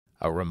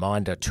A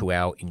reminder to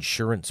our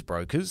insurance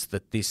brokers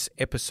that this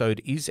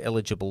episode is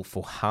eligible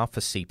for half a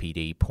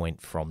CPD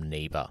point from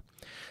NEBA.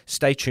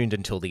 Stay tuned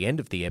until the end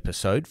of the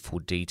episode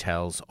for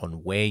details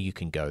on where you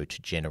can go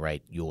to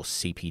generate your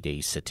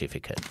CPD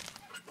certificate.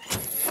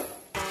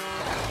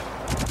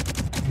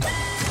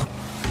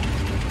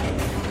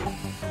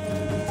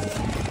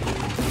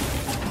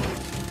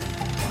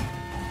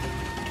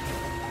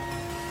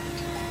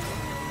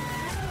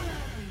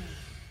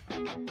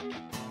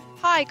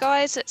 Hi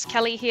guys, it's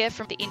Kelly here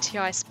from the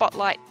NTI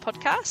Spotlight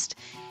podcast,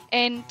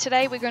 and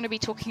today we're going to be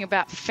talking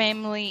about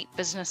family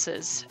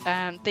businesses.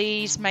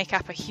 These make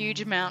up a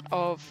huge amount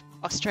of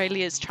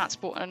Australia's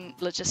transport and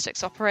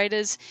logistics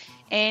operators,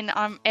 and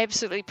I'm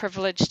absolutely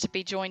privileged to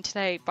be joined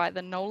today by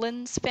the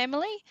Nolan's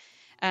family.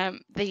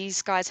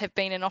 These guys have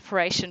been in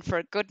operation for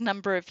a good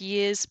number of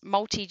years,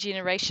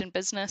 multi-generation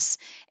business,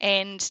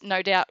 and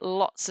no doubt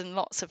lots and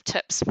lots of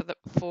tips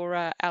for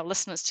our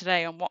listeners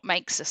today on what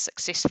makes a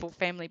successful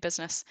family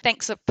business.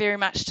 Thanks very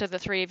much to the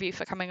three of you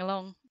for coming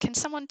along. Can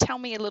someone tell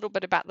me a little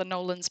bit about the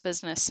Nolan's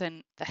business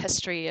and the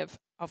history of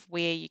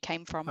where you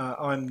came from?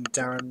 I'm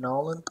Darren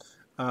Nolan.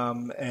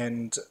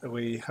 And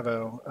we have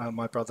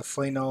my brother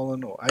Flea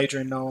Nolan, or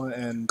Adrian Nolan,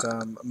 and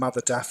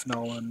mother Daff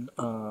Nolan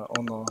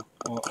on the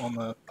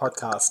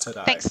podcast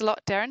today. Thanks a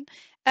lot, Darren.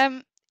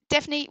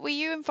 Daphne, were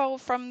you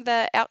involved from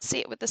the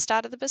outset with the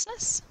start of the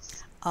business?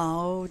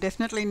 Oh,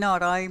 definitely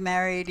not. I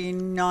married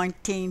in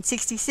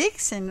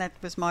 1966, and that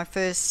was my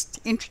first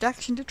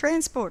introduction to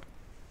transport.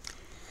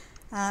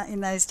 In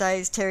those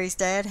days, Terry's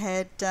dad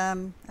had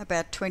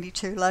about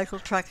 22 local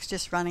trucks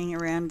just running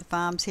around the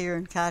farms here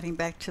and carting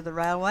back to the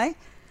railway.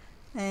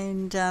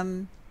 And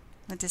I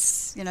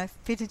just,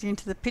 fitted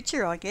into the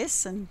picture, I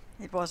guess. And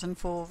it wasn't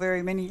for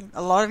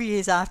a lot of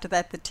years after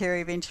that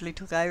Terry eventually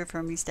took over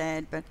from his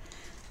dad. But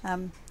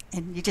and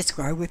you just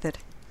grow with it.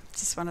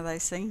 It's just one of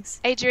those things.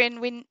 Adrian,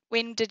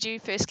 when did you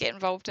first get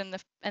involved in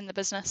the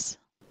business?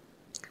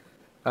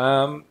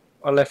 I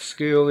left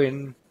school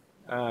in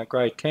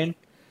grade 10.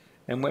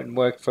 And went and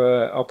worked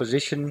for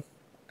opposition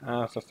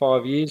for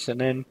 5 years, and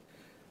then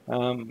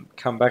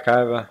come back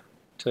over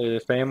to the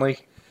family,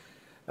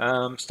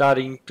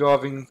 starting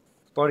driving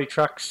body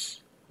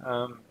trucks,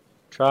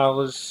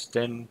 trailers,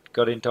 then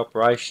got into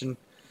operation,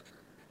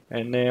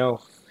 and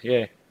now,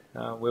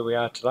 where we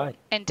are today.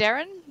 And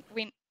Darren,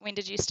 when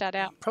did you start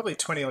out? Probably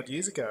 20 odd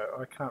years ago.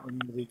 I can't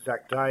remember the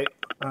exact date,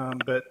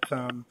 but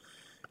the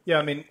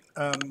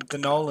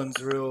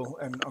Nolan's rule,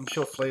 and I'm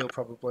sure Flea will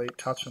probably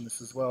touch on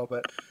this as well,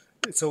 but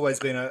it's always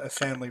been a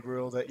family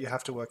rule that you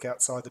have to work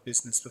outside the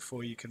business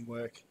before you can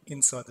work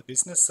inside the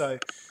business. So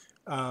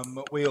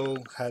we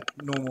all had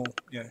normal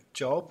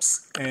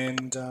jobs,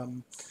 and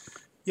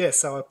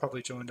so I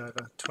probably joined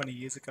over 20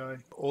 years ago.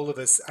 All of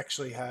us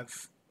actually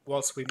have,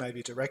 whilst we may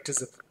be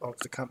directors of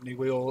the company,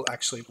 we all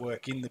actually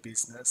work in the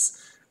business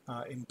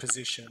in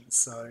positions.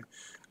 So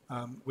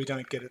we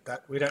don't get it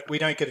we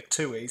don't get it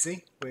too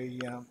easy. We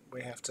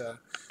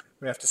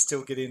have to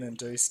still get in and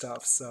do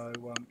stuff. So,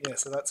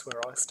 so that's where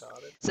I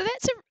started. So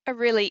that's a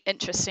really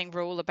interesting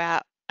rule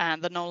about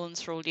the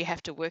Nolan's rule. You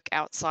have to work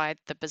outside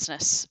the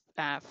business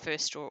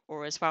first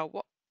or as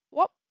well.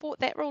 What brought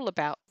that rule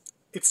about?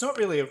 It's not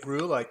really a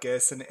rule, I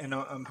guess, and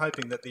I'm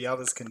hoping that the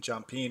others can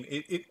jump in.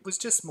 It was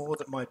just more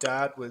that my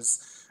dad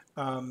was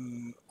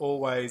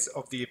always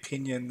of the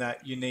opinion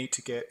that you need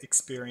to get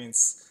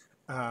experience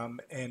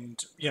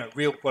and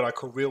what I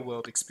call real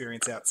world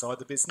experience outside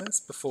the business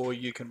before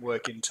you can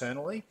work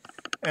internally.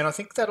 And I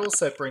think that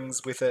also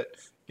brings with it,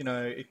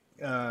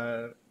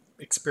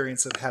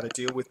 experience of how to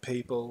deal with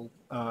people.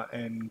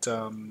 That's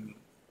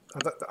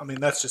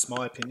just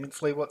my opinion.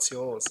 Flea, what's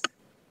yours?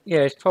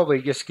 Yeah, it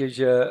probably just gives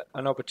you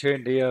an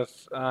opportunity of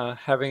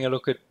having a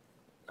look at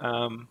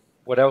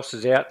what else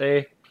is out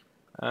there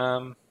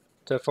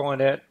to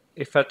find out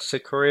if that's a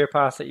career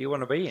path that you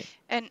want to be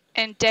in.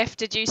 And Daph,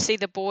 did you see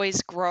the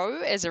boys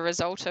grow as a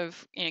result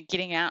of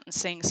getting out and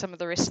seeing some of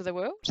the rest of the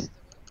world?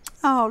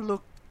 Oh,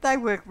 look, they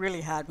worked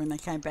really hard when they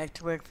came back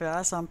to work for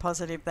us. I'm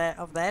positive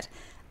of that.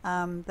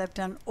 They've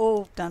done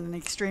an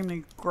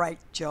extremely great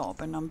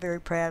job, and I'm very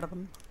proud of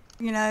them.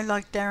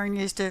 Like Darren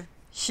used to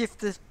shift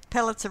the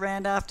pallets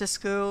around after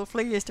school.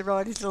 Flea used to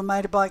ride his little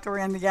motorbike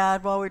around the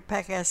yard while we'd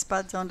pack our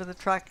spuds onto the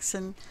trucks,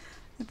 and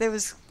there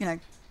was,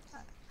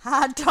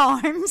 hard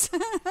times.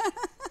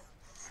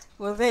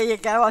 Well, there you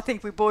go. I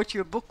think we bought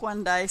you a book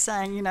one day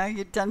saying,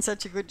 you'd done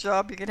such a good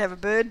job, you could have a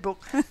bird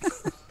book.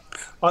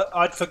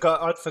 I'd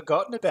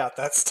forgotten about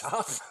that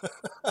stuff.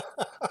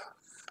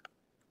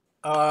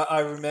 I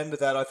remember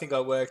that. I think I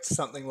worked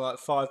something like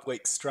 5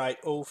 weeks straight,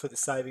 all for the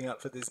saving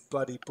up for this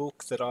bloody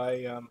book that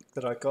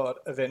I got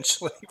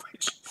eventually,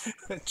 which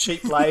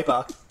cheap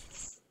labour.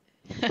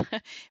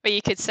 But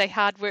you could say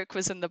hard work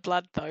was in the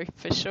blood, though,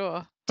 for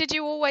sure. Did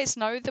you always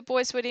know the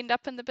boys would end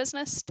up in the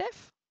business,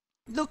 Steph?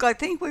 Look, I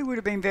think we would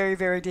have been very,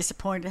 very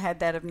disappointed had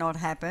that have not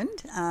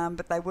happened,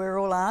 but they were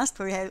all asked.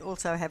 I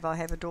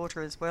have a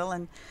daughter as well,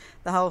 and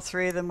the whole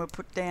three of them were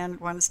put down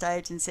at one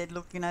stage and said,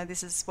 look,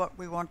 this is what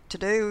we want to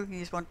do.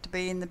 You want to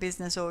be in the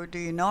business or do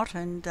you not?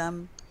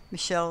 And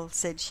Michelle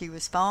said she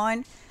was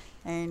fine,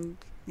 and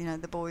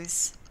the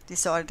boys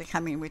decided to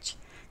come in, which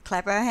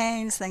clap our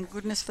hands, thank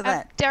goodness for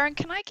that. Darren,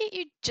 can I get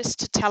you just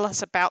to tell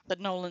us about the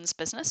Nolan's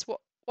business?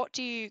 What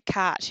do you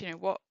cart?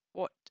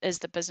 What is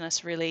the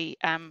business really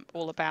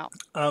all about?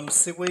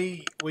 So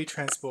we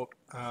transport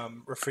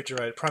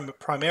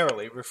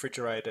primarily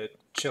refrigerated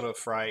chiller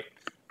freight,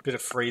 a bit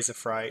of freezer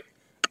freight,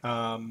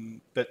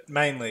 but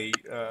mainly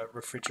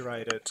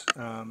refrigerated.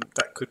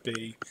 That could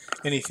be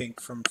anything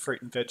from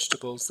fruit and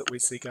vegetables that we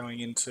see going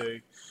into,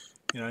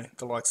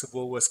 the likes of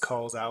Woolworths,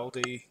 Coles,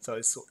 Aldi,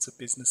 those sorts of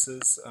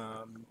businesses.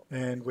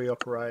 And we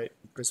operate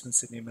Brisbane,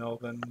 Sydney,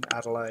 Melbourne,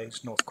 Adelaide,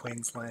 North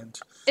Queensland.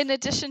 In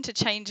addition to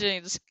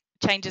changes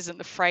in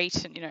the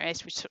freight and,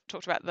 as we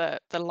talked about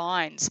the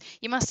lines,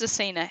 you must have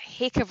seen a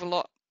heck of a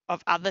lot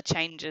of other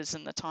changes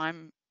in the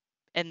time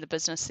in the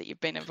business that you've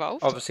been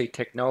involved. Obviously,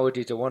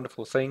 technology is a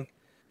wonderful thing.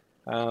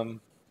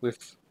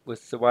 With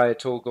the way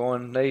it's all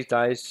gone these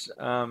days,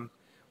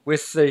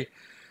 with the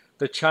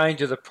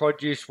change of the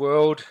produce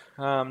world,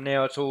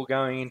 now it's all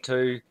going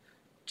into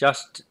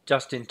just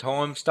in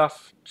time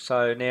stuff.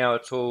 So now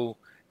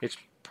it's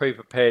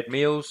pre-prepared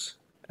meals,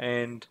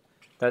 and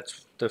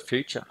that's the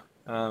future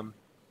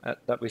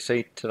that we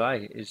see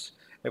today. Is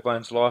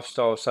everyone's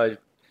lifestyle so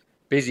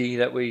busy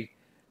that we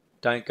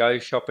don't go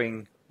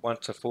shopping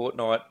once a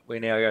fortnight. We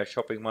now go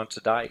shopping once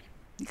a day.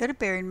 You've got to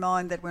bear in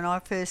mind that when I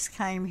first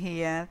came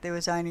here, there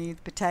was only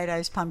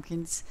potatoes,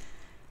 pumpkins,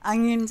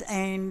 onions,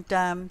 and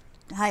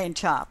hay and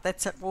chaff.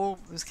 That's all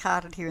was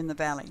carted here in the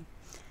valley.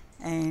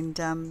 And,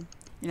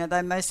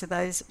 though most of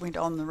those went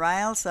on the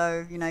rail,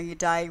 so, your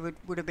day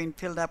would have been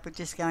filled up with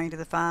just going to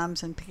the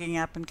farms and picking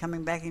up and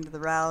coming back into the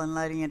rail and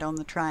loading it on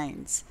the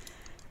trains.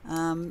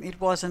 It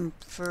wasn't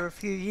for a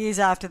few years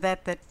after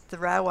that the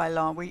railway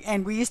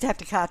line, we used to have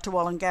to cart to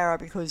Wollongara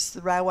because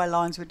the railway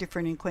lines were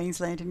different in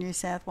Queensland and New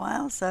South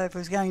Wales. So if it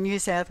was going New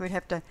South, we'd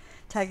have to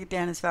take it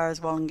down as far as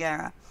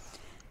Wollongara.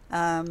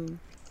 And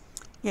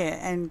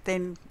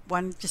then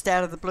one just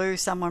out of the blue,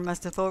 someone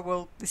must have thought,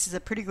 well, this is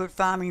a pretty good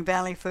farming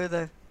valley for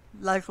the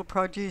local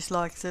produce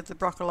like the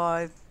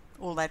broccoli,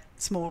 all that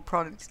small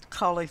product,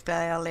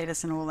 cauliflower,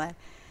 lettuce and all that.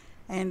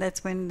 And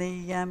that's when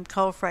the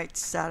coal freight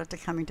started to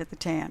come into the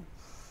town.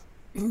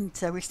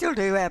 So we still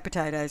do our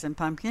potatoes and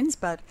pumpkins,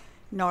 but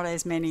not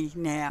as many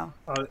now.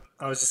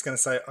 I was just going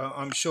to say,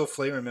 I'm sure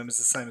Flea remembers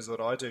the same as what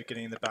I do,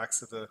 getting in the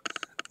backs of the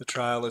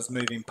trailers,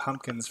 moving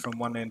pumpkins from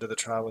one end of the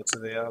trailer to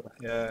the other.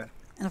 Yeah.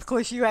 And of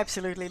course, you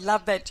absolutely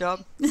love that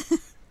job.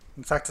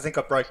 In fact, I think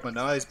I broke my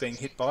nose being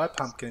hit by a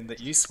pumpkin that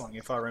you swung,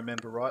 if I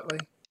remember rightly.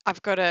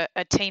 I've got a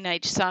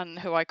teenage son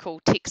who I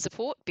call tech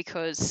support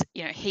because,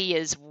 he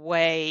is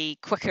way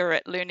quicker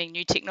at learning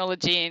new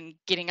technology and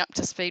getting up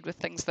to speed with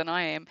things than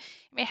I am.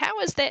 I mean, how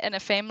is that in a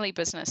family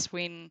business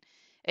when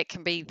it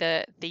can be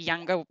the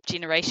younger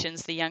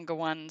generations, the younger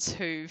ones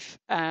who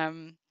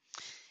come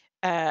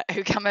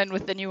in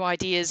with the new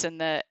ideas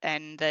and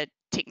the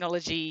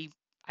technology,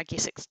 I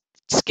guess,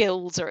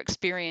 skills or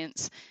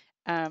experience,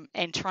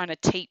 and trying to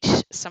teach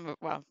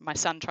my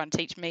son trying to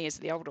teach me as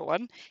the older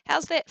one.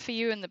 How's that for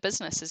you in the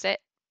business? Has that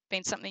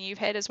been something you've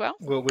had as well?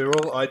 Well, we're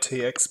all IT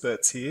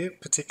experts here,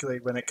 particularly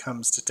when it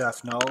comes to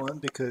Daff Nolan,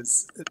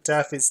 because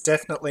Daff is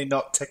definitely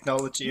not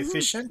technology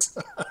efficient.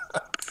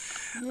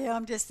 Yeah,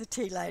 I'm just the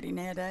tea lady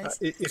nowadays.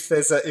 If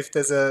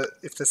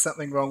there's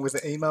something wrong with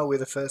the email, we're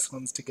the first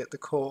ones to get the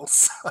call.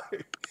 So,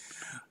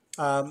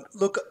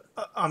 look,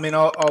 I mean,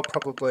 I'll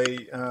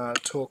probably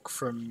talk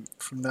from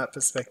that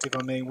perspective.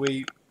 I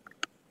mean,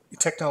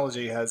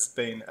 technology has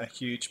been a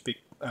huge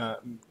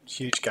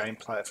game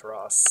player for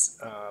us,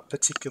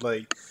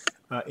 particularly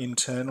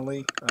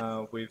internally.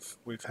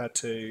 We've had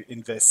to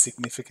invest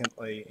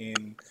significantly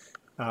in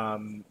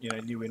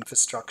new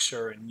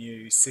infrastructure and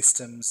new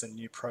systems and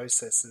new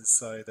processes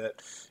so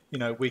that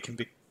we can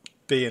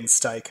be and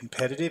stay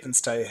competitive and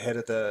stay ahead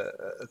of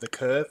the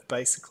curve,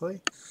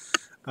 basically.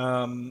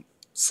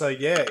 So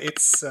yeah,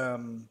 it's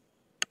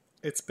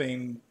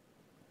been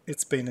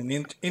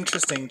an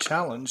interesting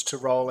challenge to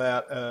roll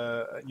out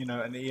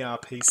an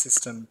ERP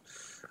system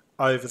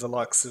over the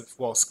likes of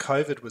whilst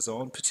COVID was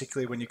on,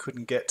 particularly when you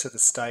couldn't get to the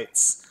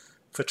States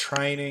for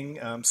training.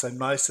 So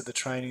most of the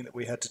training that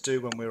we had to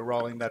do when we were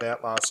rolling that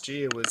out last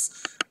year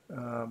was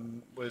over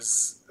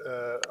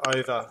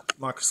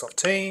Microsoft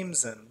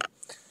Teams, and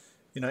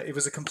it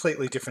was a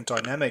completely different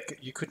dynamic.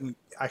 You couldn't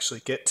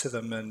actually get to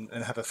them and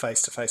have a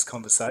face-to-face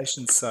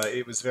conversation, so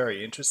it was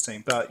very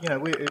interesting. But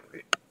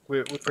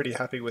we're pretty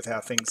happy with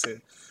how things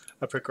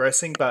are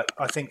progressing. But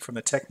I think from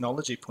a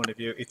technology point of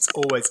view, it's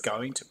always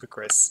going to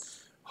progress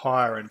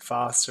higher and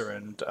faster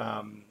and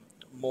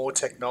more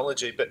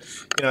technology. But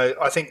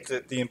I think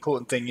that the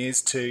important thing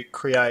is to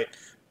create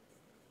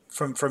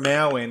from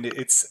our end.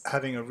 It's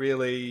having a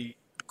really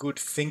good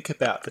think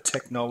about the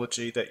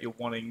technology that you're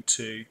wanting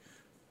to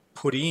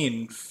put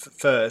in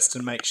first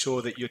and make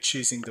sure that you're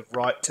choosing the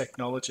right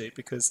technology,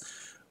 because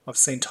I've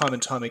seen time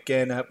and time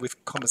again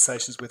with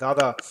conversations with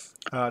other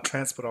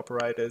transport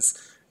operators,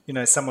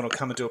 someone will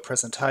come and do a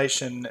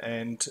presentation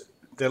and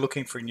they're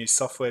looking for a new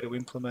software to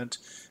implement.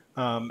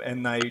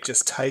 and they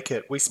just take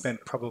it. We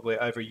spent probably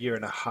over a year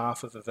and a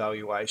half of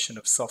evaluation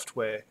of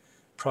software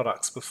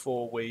products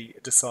before we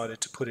decided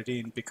to put it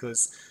in,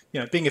 because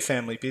being a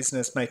family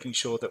business, making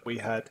sure that we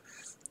had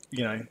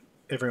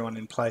everyone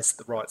in place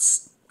at the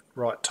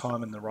right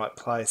time and the right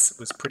place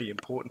was pretty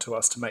important to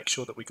us, to make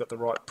sure that we got the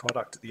right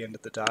product at the end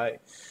of the day.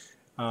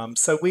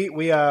 So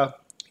we are,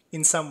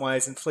 in some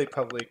ways, and Flea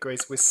probably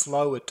agrees, we're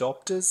slow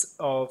adopters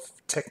of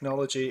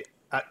technology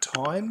at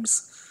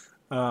times,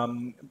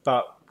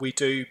 but we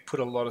do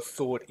put a lot of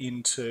thought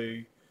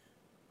into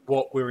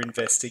what we're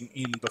investing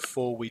in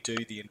before we do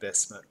the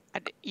investment.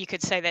 You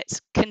could say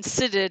that's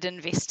considered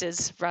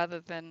investors rather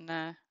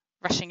than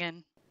rushing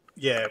in.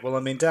 Yeah, well, I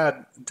mean,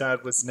 Dad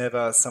was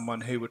never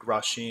someone who would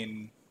rush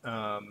in,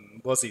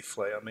 was he,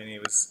 Flea? I mean,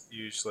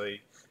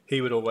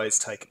 he would always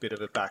take a bit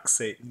of a back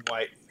seat and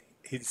wait.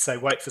 He'd say,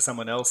 wait for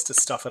someone else to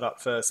stuff it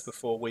up first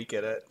before we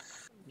get it.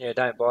 Yeah,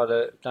 don't buy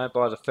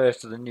the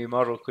first of the new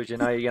model, because you're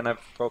going to have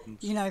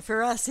problems.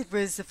 For us, it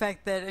was the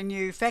fact that a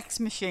new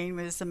fax machine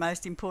was the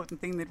most important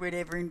thing that we'd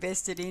ever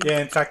invested in. Yeah,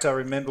 in fact, I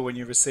remember when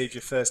you received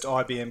your first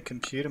IBM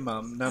computer,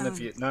 Mum.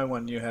 No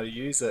one knew how to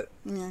use it.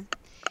 Yeah.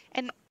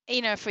 And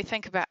if we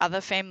think about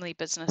other family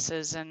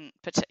businesses, and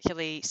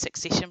particularly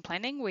succession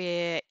planning,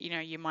 where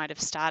you might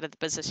have started the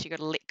business, you got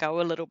to let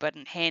go a little bit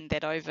and hand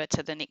that over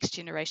to the next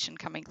generation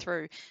coming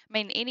through. I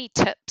mean, any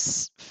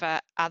tips for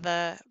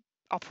other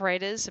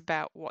operators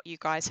about what you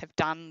guys have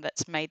done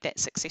that's made that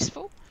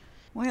successful?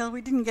 Well,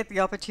 we didn't get the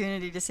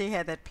opportunity to see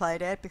how that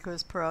played out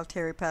because poor old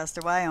Terry passed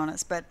away on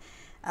us. But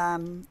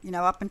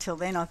up until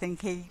then, I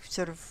think he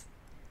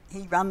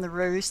run the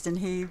roost and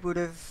he would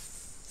have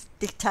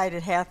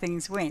dictated how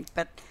things went.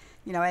 But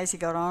as he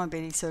got on a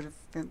bit, he sort of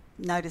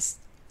noticed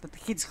that the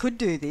kids could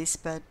do this.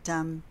 But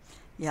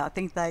I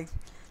think they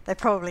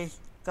probably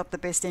got the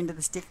best end of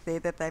the stick there,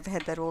 that they've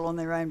had that all on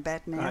their own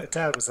bat now.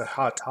 Dad was a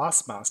hard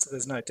taskmaster.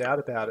 There's no doubt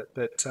about it.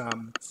 But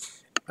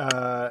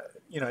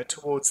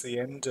towards the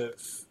end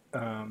of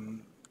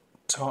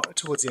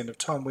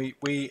time,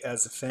 we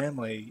as a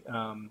family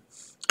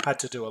had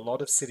to do a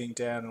lot of sitting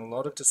down and a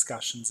lot of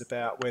discussions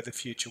about where the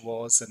future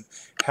was and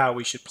how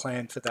we should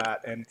plan for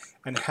that,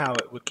 and how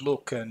it would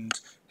look and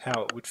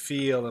how it would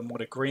feel and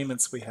what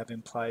agreements we have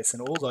in place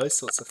and all those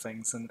sorts of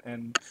things.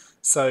 And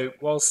so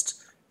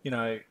whilst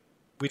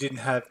we didn't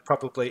have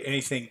probably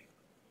anything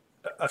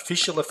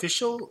official,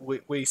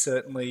 we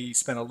certainly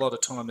spent a lot of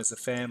time as a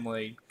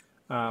family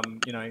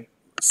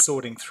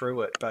sorting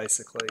through it,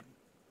 basically.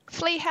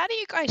 Flea, how do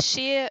you guys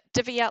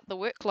divvy out the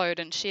workload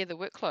and share the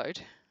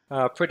workload?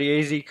 Pretty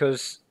easy,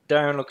 because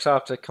Darren looks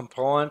after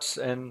compliance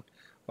and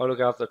I look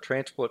after the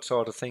transport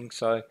side of things.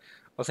 So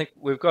I think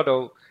we've got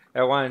our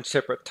own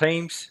separate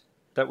teams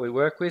that we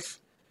work with.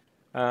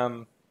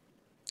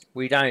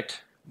 We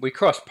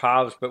cross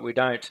paths, but we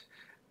don't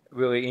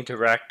really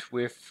interact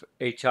with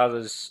each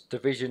other's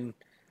division,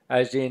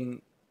 as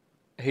in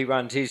he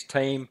runs his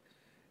team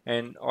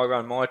and I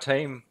run my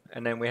team,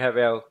 and then we have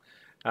our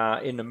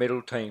in the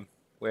middle team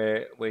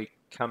where we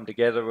come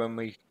together and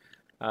we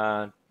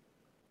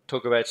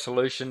talk about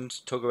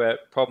solutions, talk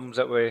about problems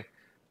that we're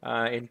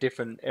in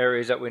different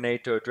areas that we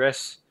need to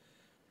address.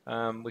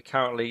 We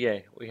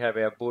currently, we have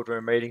our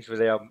boardroom meetings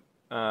with our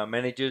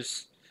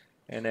managers,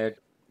 and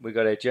we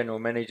got our general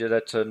manager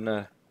that's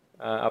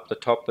up the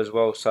top as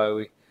well.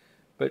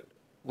 But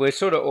we're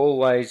sort of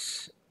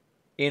always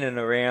in and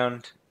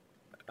around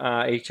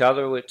each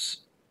other. It's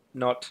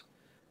not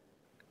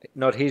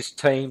his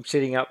team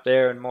sitting up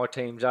there and my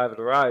team's over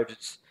the road.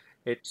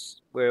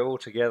 It's we're all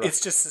together. It's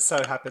just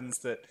so happens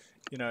that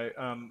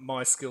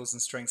my skills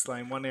and strengths lay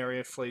in one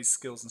area, Flea's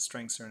skills and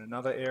strengths are in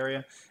another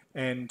area,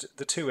 and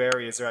the two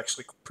areas are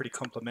actually pretty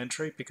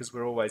complementary because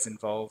we're always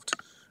involved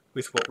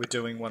with what we're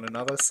doing one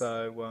another.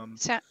 So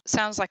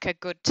sounds like a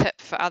good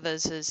tip for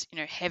others is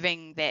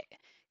having that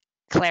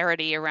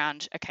clarity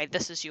around, okay,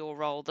 this is your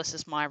role, this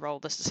is my role,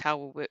 this is how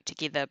we'll work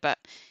together, but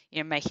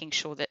making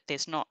sure that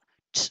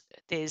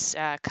there's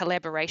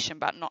collaboration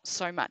but not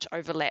so much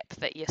overlap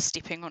that you're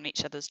stepping on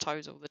each other's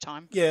toes all the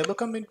time. Yeah,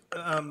 look, I mean,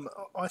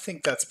 I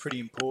think that's pretty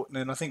important,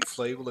 and I think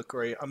Flea will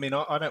agree. I mean,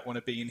 I don't want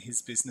to be in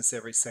his business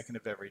every second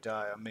of every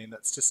day. I mean,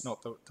 that's just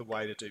not the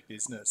way to do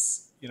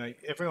business.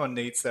 Everyone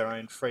needs their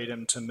own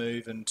freedom to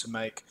move and to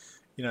make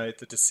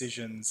the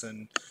decisions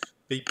and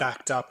be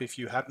backed up if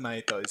you have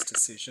made those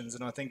decisions,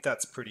 and I think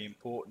that's pretty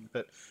important.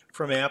 But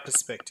from our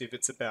perspective,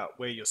 it's about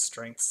where your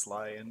strengths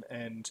lay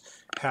and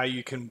how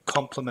you can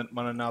complement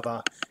one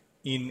another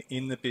in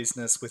the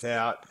business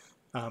without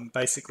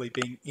basically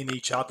being in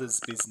each other's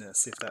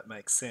business, if that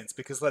makes sense.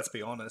 Because let's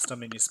be honest, I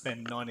mean, you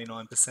spend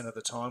 99% of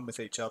the time with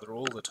each other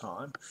all the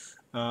time.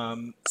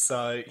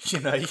 So,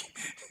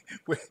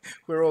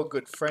 we're all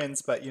good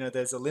friends, but,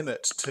 there's a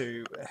limit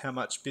to how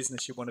much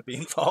business you want to be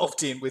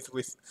involved in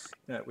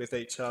with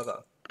each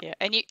other. Yeah,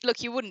 and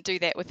you wouldn't do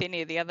that with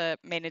any of the other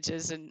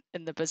managers in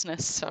the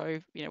business,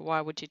 so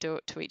why would you do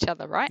it to each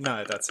other, right?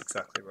 No, that's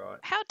exactly right.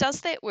 How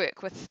does that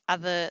work with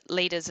other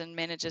leaders and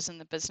managers in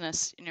the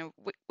business?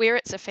 Where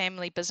it's a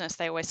family business,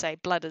 they always say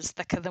blood is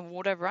thicker than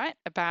water, right?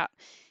 About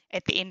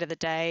at the end of the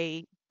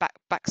day,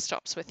 buck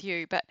stops with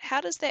you. But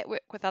how does that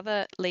work with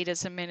other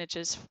leaders and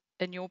managers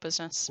in your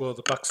business? Well,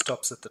 the buck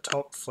stops at the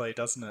top, Flea,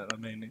 doesn't it? I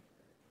mean,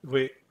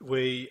 we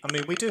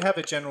do have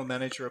a general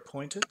manager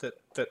appointed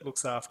that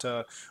looks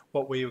after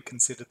what we would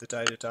consider the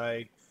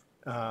day-to-day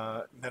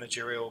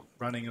managerial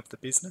running of the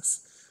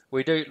business.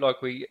 We do,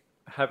 like, we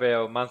have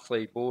our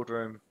monthly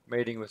boardroom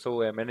meeting with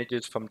all our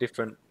managers from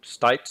different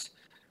states,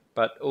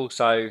 but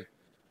also,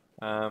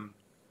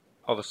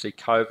 obviously,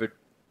 COVID,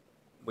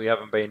 we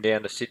haven't been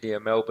down to Sydney or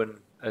Melbourne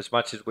as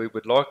much as we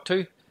would like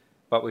to,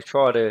 but we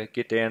try to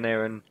get down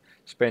there and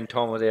spend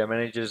time with our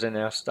managers and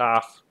our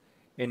staff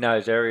in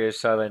those areas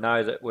so they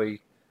know that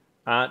we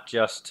aren't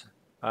just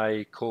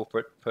a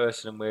corporate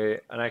person, we're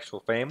an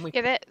actual family.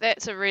 Yeah,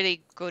 that's a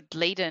really good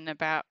lead-in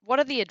about what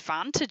are the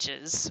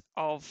advantages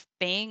of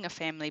being a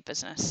family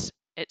business.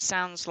 It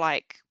sounds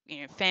like,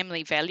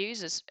 family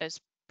values is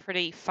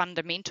pretty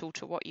fundamental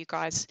to what you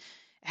guys,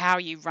 how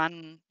you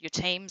run your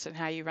teams and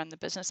how you run the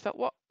business. But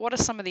what are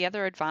some of the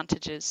other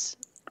advantages?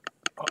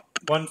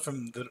 One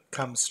that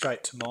comes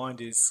straight to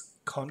mind is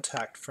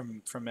contact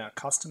from our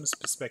customers'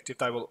 perspective.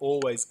 They will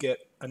always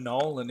get a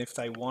Nolan if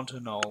they want a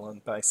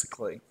Nolan,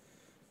 basically.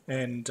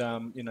 And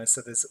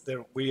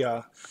so we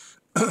are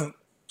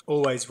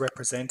always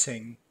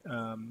representing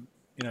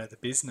the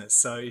business.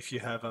 So if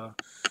you have a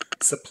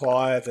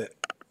supplier that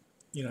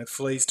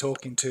Flea's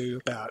talking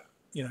to about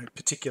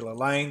particular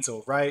lanes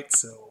or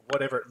rates or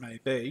whatever it may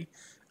be,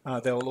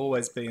 there will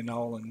always be a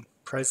Nolan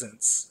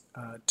presence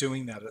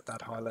doing that at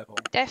that high level.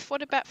 Daph,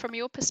 what about from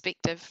your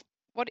perspective?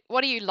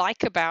 What do you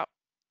like about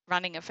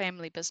running a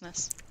family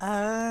business?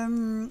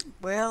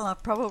 Well, I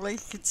probably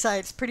could say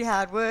it's pretty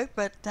hard work,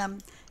 but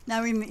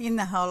no, in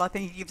the whole, I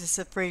think it gives us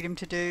the freedom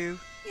to do,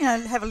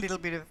 have a little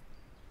bit of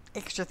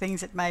extra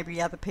things that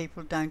maybe other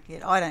people don't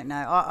get. I don't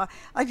know.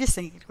 I just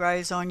think it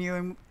grows on you,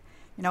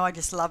 and I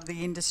just love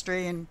the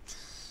industry, and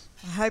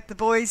I hope the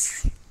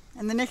boys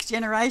and the next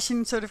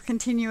generation sort of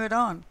continue it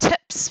on.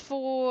 Tips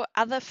for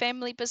other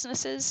family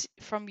businesses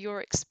from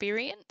your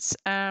experience?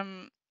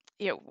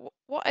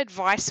 What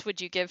advice would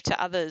you give to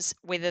others,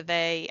 whether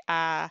they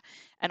are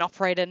an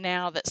operator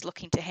now that's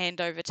looking to hand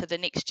over to the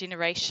next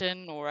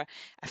generation, or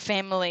a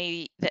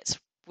family that's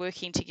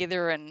working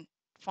together and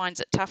finds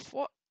it tough?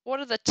 What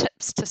are the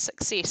tips to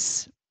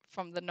success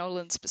from the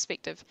Nolan's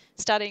perspective?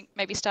 Starting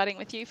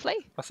with you,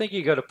 Flea. I think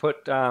you got to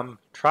put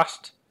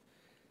trust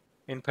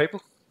in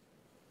people.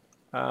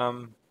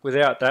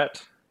 Without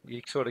that,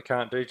 you sort of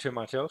can't do too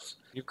much else.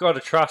 You've got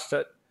to trust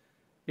that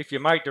if you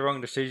make the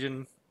wrong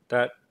decision,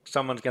 that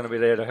someone's going to be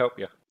there to help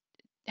you.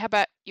 How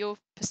about your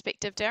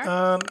perspective,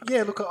 Darren?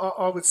 Yeah, look,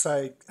 I would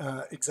say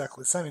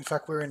exactly the same. In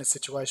fact, we're in a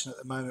situation at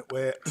the moment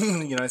where,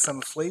 some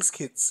of Flea's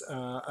kids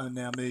are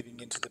now moving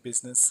into the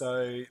business.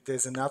 So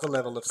there's another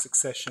level of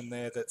succession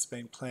there that's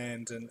been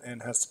planned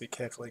and has to be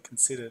carefully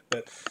considered.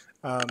 But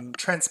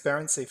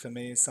transparency for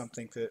me is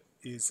something that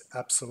is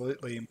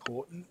absolutely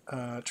important.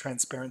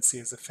 Transparency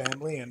as a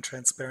family and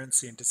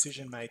transparency in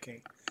decision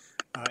making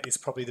is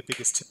probably the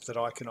biggest tip that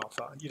I can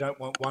offer. You don't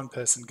want one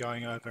person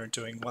going over and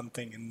doing one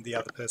thing and the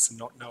other person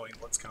not knowing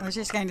what's going on. I was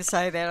just going to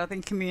say that. I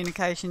think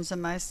communication is the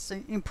most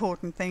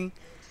important thing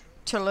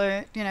to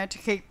learn, to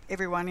keep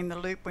everyone in the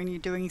loop when you're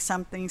doing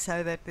something,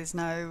 so that there's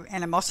no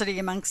animosity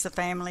amongst the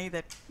family,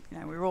 that,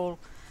 we're all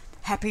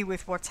happy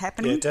with what's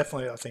happening. Yeah,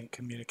 definitely. I think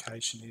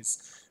communication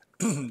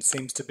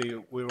seems to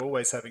be, we're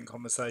always having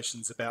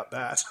conversations about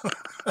that.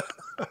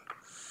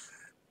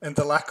 And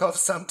the lack of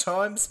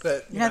sometimes,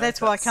 but... that's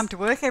why I come to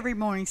work every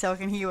morning, so I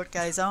can hear what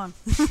goes on.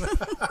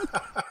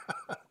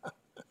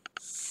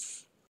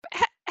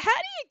 How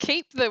do you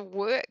keep the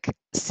work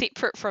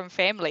separate from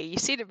family? You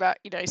said about,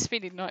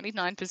 spending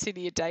 99% of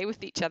your day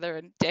with each other,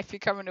 and Daph, you're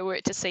coming to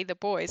work to see the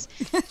boys.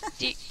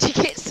 Do you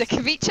get sick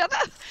of each other?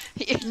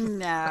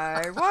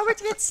 No. Why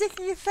would you get sick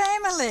of your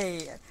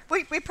family?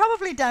 We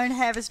probably don't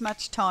have as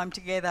much time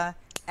together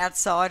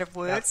outside of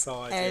work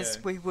as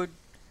we would.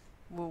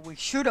 Well, we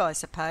should, I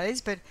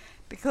suppose, but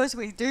because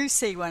we do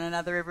see one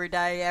another every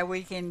day, our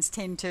weekends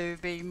tend to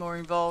be more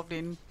involved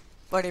in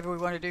whatever we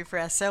want to do for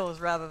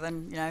ourselves, rather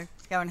than,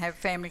 go and have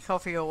family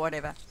coffee or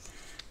whatever.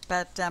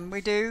 But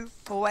we do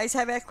always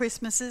have our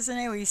Christmases and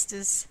our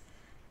Easters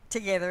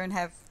together and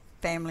have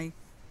family,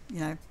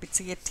 bits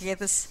of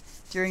get-togethers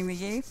during the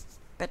year,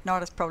 but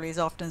not probably as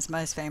often as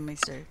most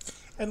families do.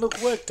 And look,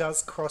 work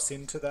does cross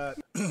into that,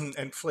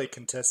 and Flea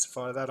can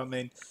testify to that. I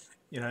mean,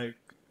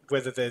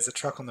 whether there's a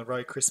truck on the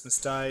road Christmas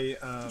Day,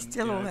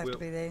 still all have to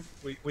be there.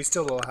 We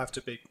still all have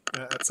to be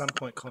at some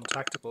point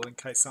contactable in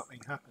case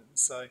something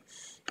happens. So,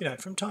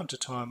 from time to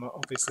time,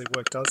 obviously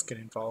work does get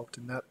involved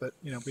in that, but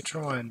we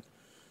try and,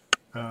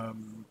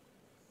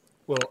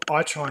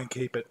 I try and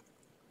keep it,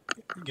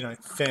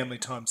 family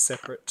time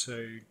separate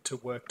to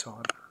work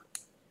time.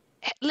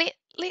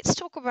 Let's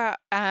talk about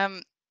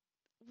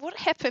what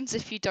happens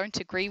if you don't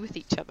agree with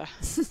each other.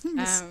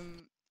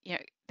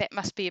 that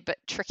must be a bit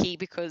tricky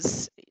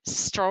because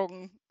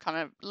strong kind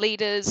of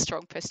leaders,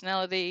 strong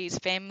personalities,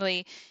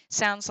 family,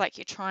 sounds like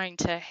you're trying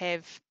to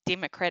have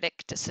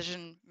democratic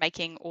decision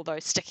making, although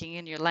sticking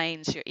in your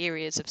lanes, your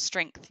areas of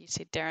strength, you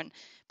said, Darren.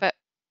 But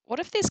what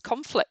if there's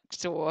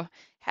conflict, or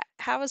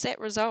how is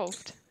that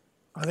resolved?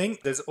 I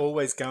think there's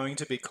always going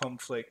to be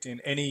conflict in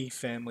any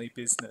family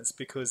business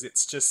because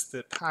it's just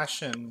the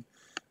passion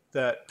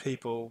that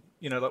people,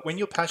 like when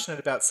you're passionate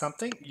about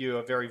something, you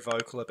are very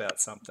vocal about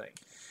something.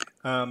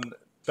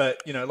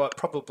 But, like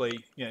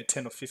probably,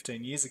 10 or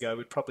 15 years ago,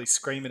 we'd probably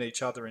scream at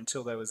each other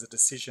until there was a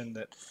decision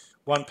that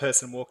one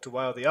person walked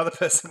away or the other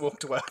person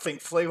walked away. I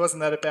think, Flea, wasn't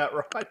that about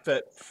right?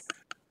 But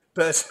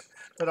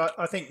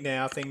I think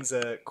now things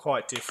are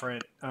quite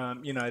different.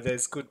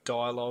 There's good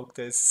dialogue.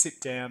 There's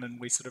sit down and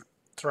we sort of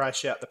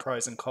thrash out the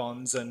pros and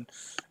cons and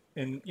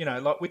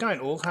like we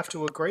don't all have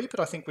to agree, but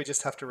I think we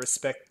just have to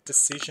respect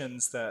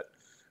decisions that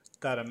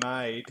are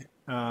made.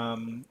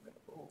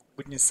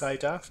 Wouldn't you say,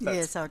 Duff?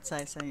 Yes, I would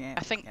say so. Yeah.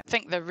 I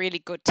think the really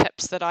good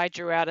tips that I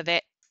drew out of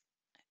that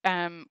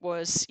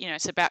was,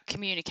 it's about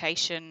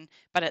communication,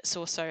 but it's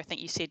also, I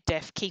think you said,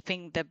 Daff,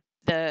 keeping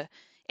the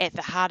at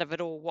the heart of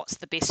it all, what's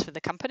the best for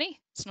the company.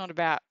 It's not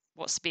about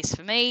what's best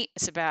for me.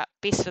 It's about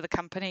best for the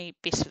company,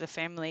 best for the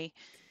family.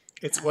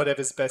 It's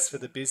whatever's best for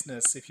the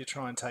business. If you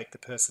try and take the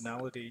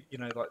personality,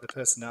 like the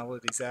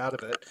personalities out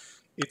of it,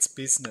 it's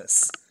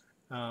business.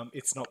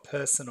 It's not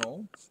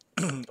personal.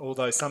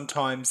 Although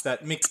sometimes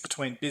that mix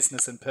between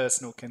business and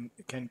personal can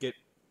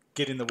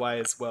get in the way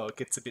as well. It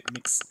gets a bit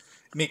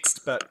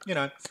mixed. But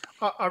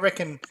I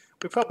reckon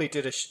we probably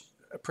did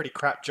a pretty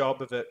crap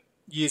job of it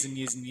years and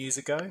years and years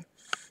ago.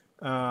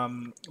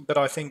 But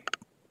I think,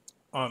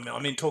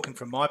 talking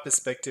from my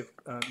perspective,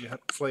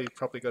 Flea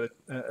probably got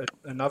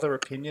another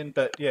opinion,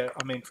 but yeah,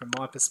 from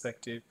my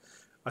perspective,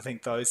 I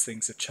think those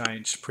things have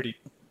changed pretty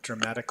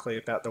dramatically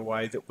about the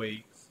way that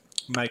we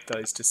make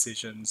those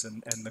decisions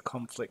and the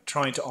conflict,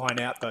 trying to iron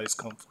out those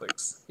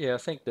conflicts. Yeah, I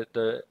think that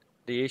the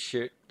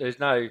issue,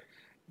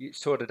 you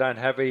sort of don't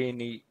have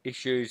any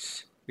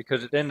issues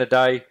because at the end of the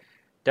day,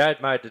 Dad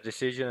made the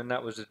decision and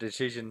that was the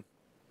decision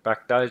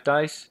back those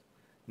days.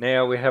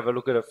 Now we have a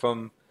look at it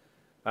from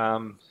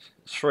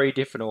 3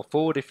 different or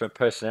 4 different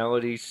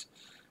personalities,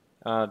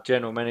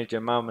 General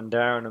Manager, Mum and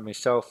Darren and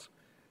myself,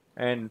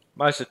 and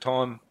most of the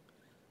time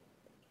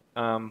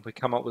we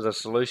come up with a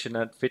solution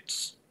that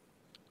fits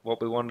what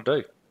we want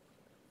to do.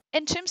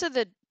 In terms of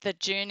the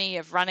journey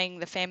of running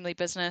the family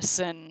business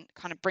and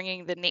kind of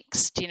bringing the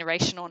next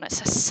generation on,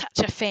 it's such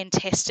a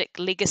fantastic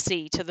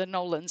legacy to the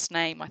Nolan's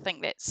name. I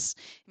think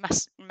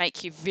must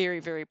make you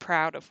very, very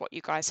proud of what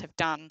you guys have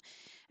done.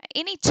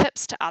 Any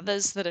tips to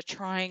others that are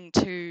trying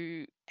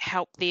to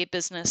help their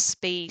business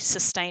be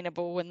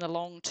sustainable in the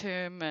long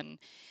term and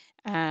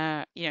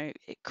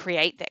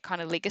create that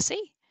kind of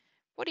legacy?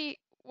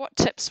 What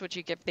tips would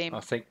you give them? I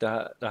think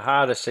the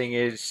hardest thing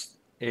is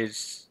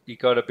you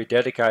got to be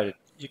dedicated.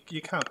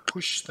 You can't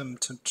push them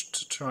to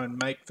try and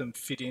make them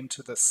fit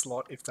into the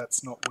slot if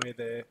that's not where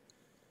they're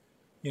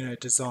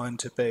designed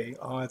to be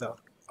either.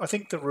 I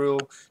think the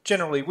rule,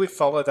 generally, we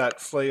follow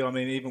that, Flea.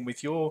 Even with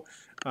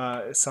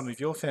some of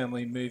your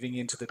family moving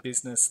into the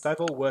business,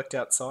 they've all worked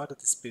outside of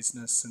this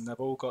business and they've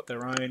all got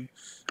their own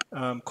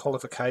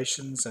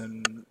qualifications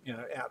and,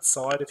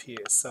 outside of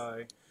here.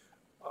 So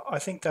I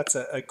think that's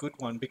a good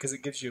one because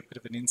it gives you a bit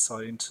of an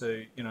insight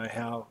into,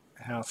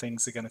 how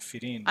things are going to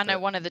fit in. I know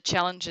one of the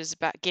challenges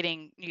about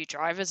getting new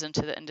drivers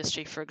into the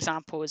industry, for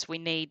example, is we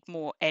need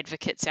more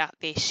advocates out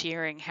there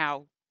sharing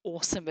how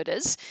awesome it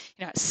is.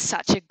 It's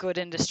such a good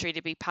industry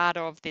to be part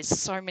of. There's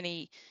so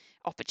many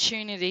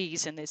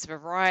opportunities and there's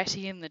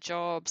variety in the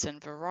jobs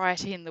and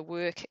variety in the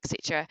work,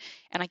 etc.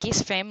 And I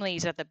guess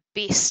families are the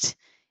best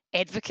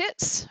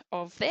advocates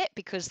of that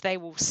because they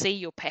will see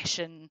your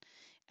passion.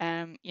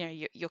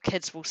 Your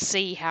kids will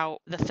see how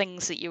the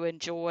things that you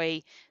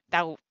enjoy,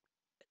 they'll,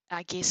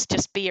 I guess,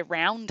 just be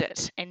around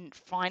it and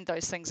find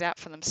those things out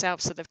for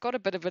themselves. So they've got a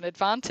bit of an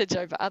advantage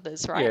over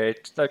others, right?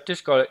 Yeah,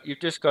 you've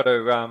just got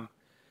to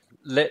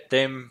let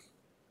them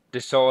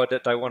decide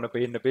that they want to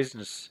be in the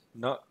business,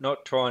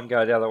 not try and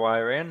go the other way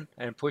around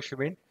and push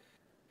them in.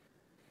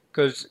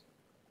 Because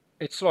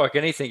it's like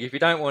anything. If you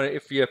don't want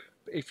it,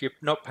 if you're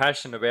not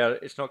passionate about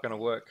it, it's not going to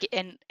work.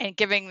 And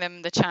giving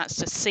them the chance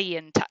to see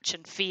and touch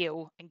and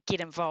feel and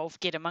get involved,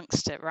 get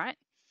amongst it, right?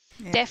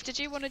 Yeah. Daff, did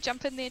you want to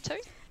jump in there too?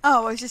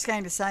 Oh, I was just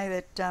going to say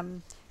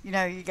that,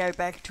 you go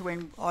back to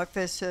when I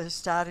first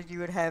started, you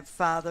would have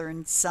father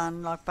and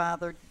son, like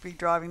father would be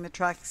driving the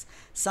trucks,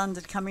 sons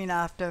would come in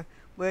after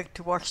work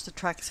to wash the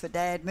trucks for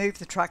dad, move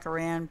the truck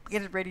around,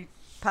 get it ready,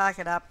 park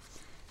it up,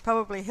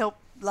 probably help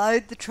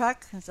load the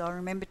truck. As I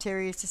remember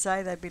Terry used to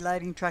say, they'd be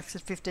loading trucks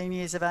at 15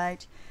 years of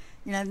age.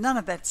 None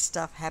of that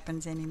stuff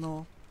happens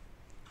anymore.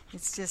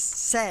 It's just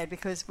sad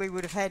because we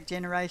would have had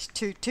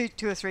two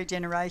or three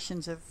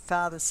generations of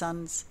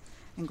father-sons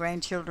and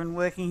grandchildren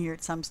working here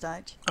at some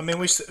stage. I mean,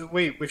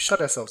 we've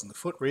shot ourselves in the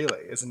foot,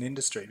 really, as an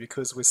industry,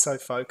 because we're so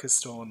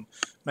focused on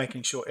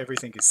making sure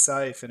everything is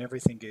safe and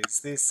everything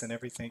is this and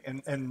everything.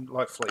 And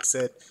like Flea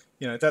said,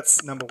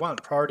 that's number one.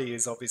 Priority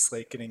is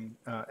obviously getting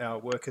our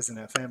workers and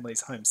our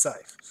families home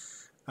safe.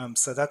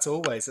 So that's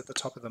always at the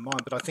top of the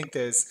mind. But I think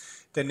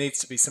there needs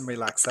to be some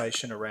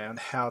relaxation around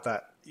how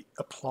that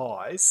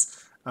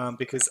applies,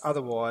 because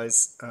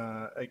otherwise,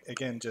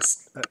 again,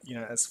 just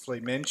as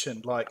Flea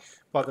mentioned, like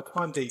by the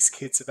time these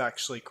kids have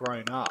actually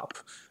grown up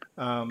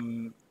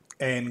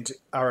and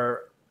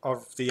are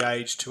of the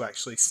age to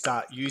actually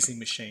start using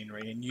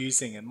machinery and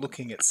using and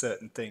looking at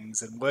certain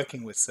things and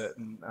working with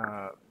certain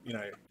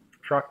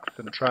trucks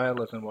and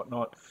trailers and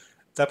whatnot,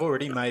 they've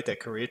already made their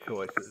career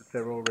choices.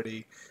 They're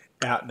already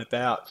out and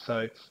about.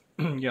 So,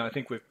 I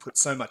think we've put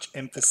so much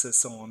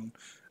emphasis on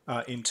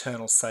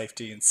internal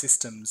safety and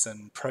systems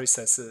and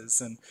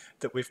processes, and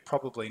that we've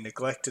probably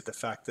neglected the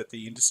fact that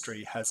the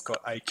industry has got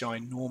a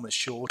ginormous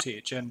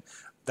shortage, and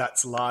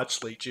that's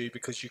largely due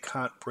because you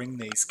can't bring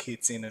these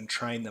kids in and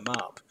train them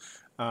up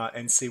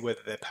and see whether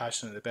they're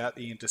passionate about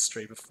the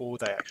industry before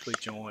they actually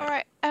join. All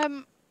right.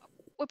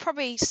 We'll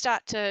probably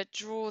start to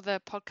draw the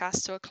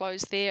podcast to a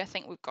close there. I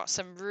think we've got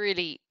some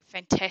really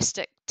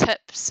fantastic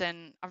tips,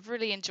 and I've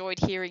really enjoyed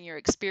hearing your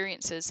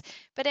experiences.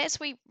 But as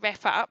we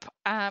wrap up,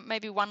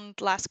 maybe one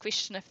last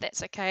question, if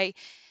that's okay.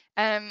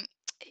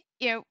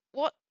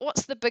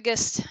 What's the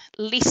biggest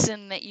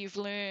lesson that you've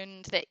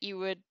learned that you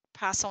would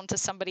pass on to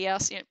somebody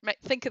else?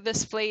 Think of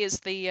this, Flea, as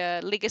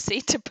the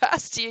legacy to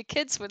pass to your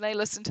kids when they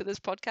listen to this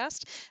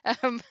podcast.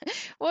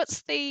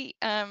 What's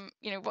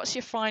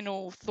your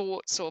final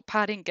thoughts or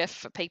parting gift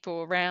for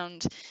people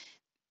around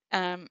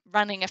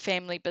running a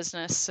family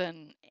business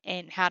and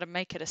how to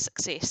make it a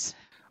success?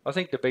 I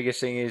think the biggest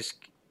thing is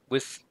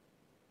with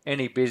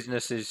any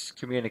business is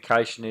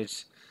communication.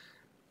 Is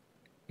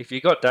if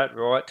you got that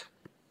right,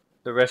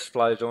 the rest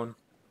flows on.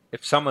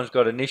 If someone's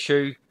got an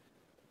issue,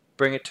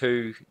 bring it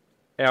to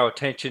our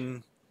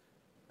attention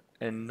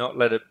and not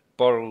let it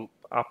bottle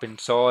up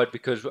inside,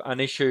 because an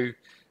issue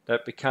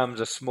that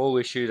becomes a small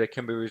issue that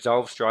can be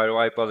resolved straight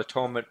away, by the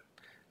time it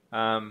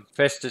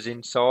festers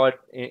inside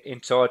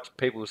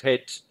people's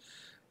heads,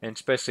 and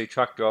especially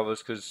truck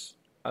drivers, because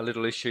a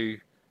little issue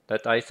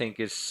that they think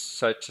is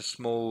such a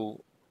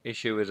small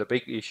issue is a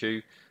big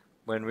issue,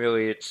 when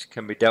really it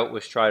can be dealt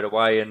with straight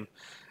away. And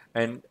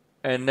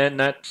then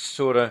that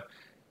sort of,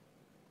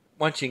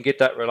 once you can get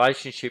that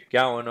relationship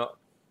going,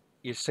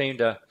 you seem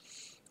to,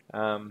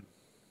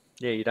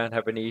 you don't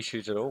have any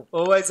issues at all.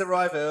 Always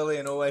arrive early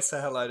and always say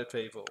hello to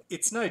people.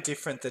 It's no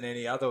different than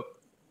any other,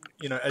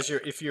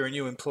 if you're a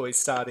new employee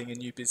starting a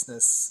new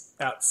business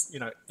out,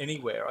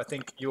 anywhere. I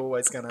think you're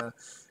always going to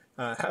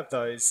have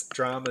those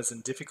dramas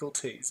and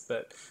difficulties.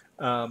 But,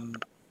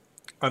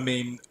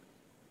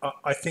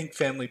 I think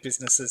family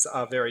businesses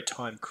are very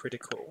time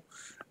critical.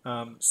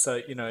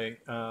 Certainly,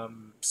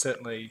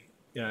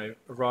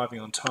 arriving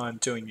on time,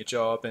 doing your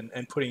job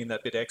and putting in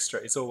that bit extra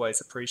is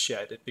always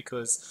appreciated,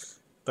 because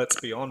let's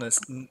be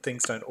honest,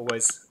 things don't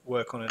always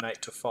work on an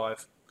 8 to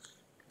 5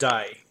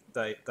 day.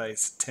 They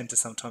tend to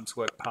sometimes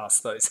work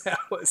past those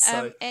hours.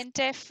 So. And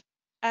Daph,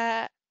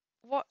 I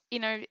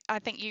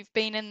think you've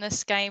been in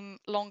this game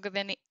longer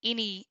than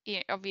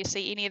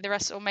obviously any of the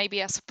rest, or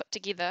maybe us put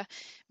together.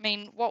 I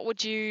mean, what would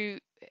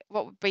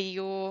be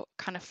your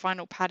kind of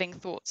final parting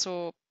thoughts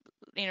or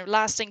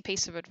lasting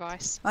piece of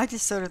advice? I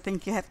just sort of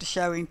think you have to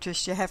show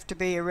interest. You have to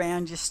be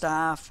around your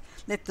staff.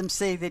 Let them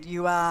see that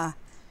you are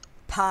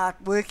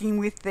working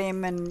with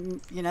them,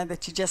 and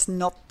that you're just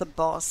not the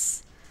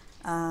boss.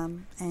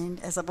 And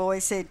as I've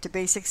always said, to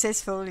be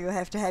successful, you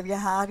have to have your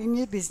heart in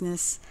your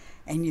business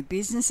and your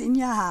business in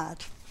your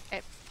heart.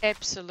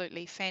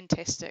 Absolutely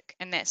fantastic.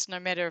 And that's no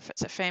matter if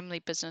it's a family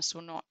business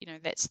or not.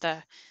 That's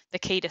the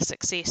key to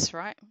success,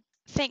 right?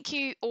 Thank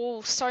you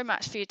all so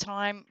much for your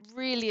time.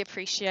 Really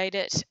appreciate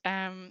it.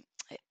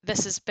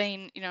 This has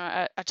been,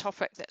 a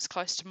topic that's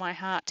close to my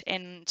heart,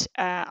 and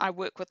I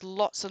work with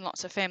lots and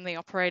lots of family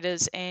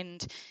operators,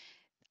 and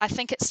I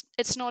think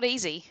it's not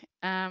easy.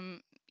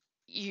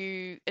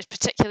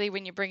 Particularly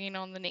when you're bringing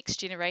on the next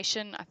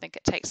generation, I think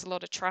it takes a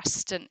lot of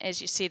trust. And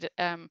as you said,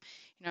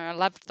 I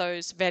love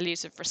those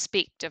values of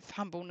respect, of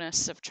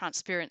humbleness, of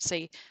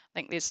transparency. I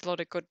think there's a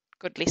lot of good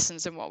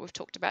lessons in what we've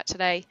talked about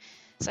today.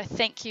 So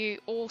thank you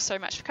all so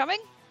much for coming.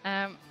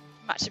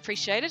 Much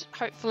appreciated.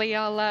 Hopefully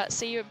I'll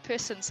see you in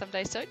person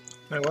someday soon.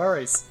 No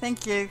worries.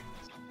 Thank you.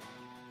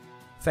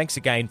 Thanks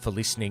again for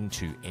listening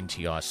to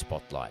NTI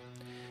Spotlight.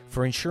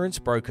 For insurance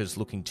brokers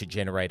looking to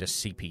generate a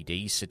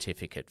CPD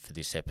certificate for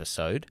this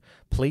episode,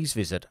 please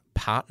visit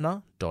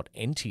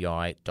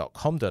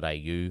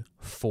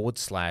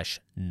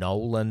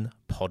partner.nti.com.au/Nolan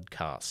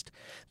podcast.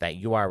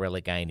 That URL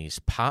again is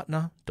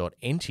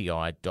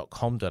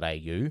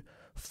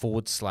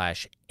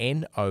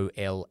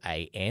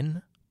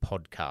partner.nti.com.au/NOLAN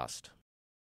podcast.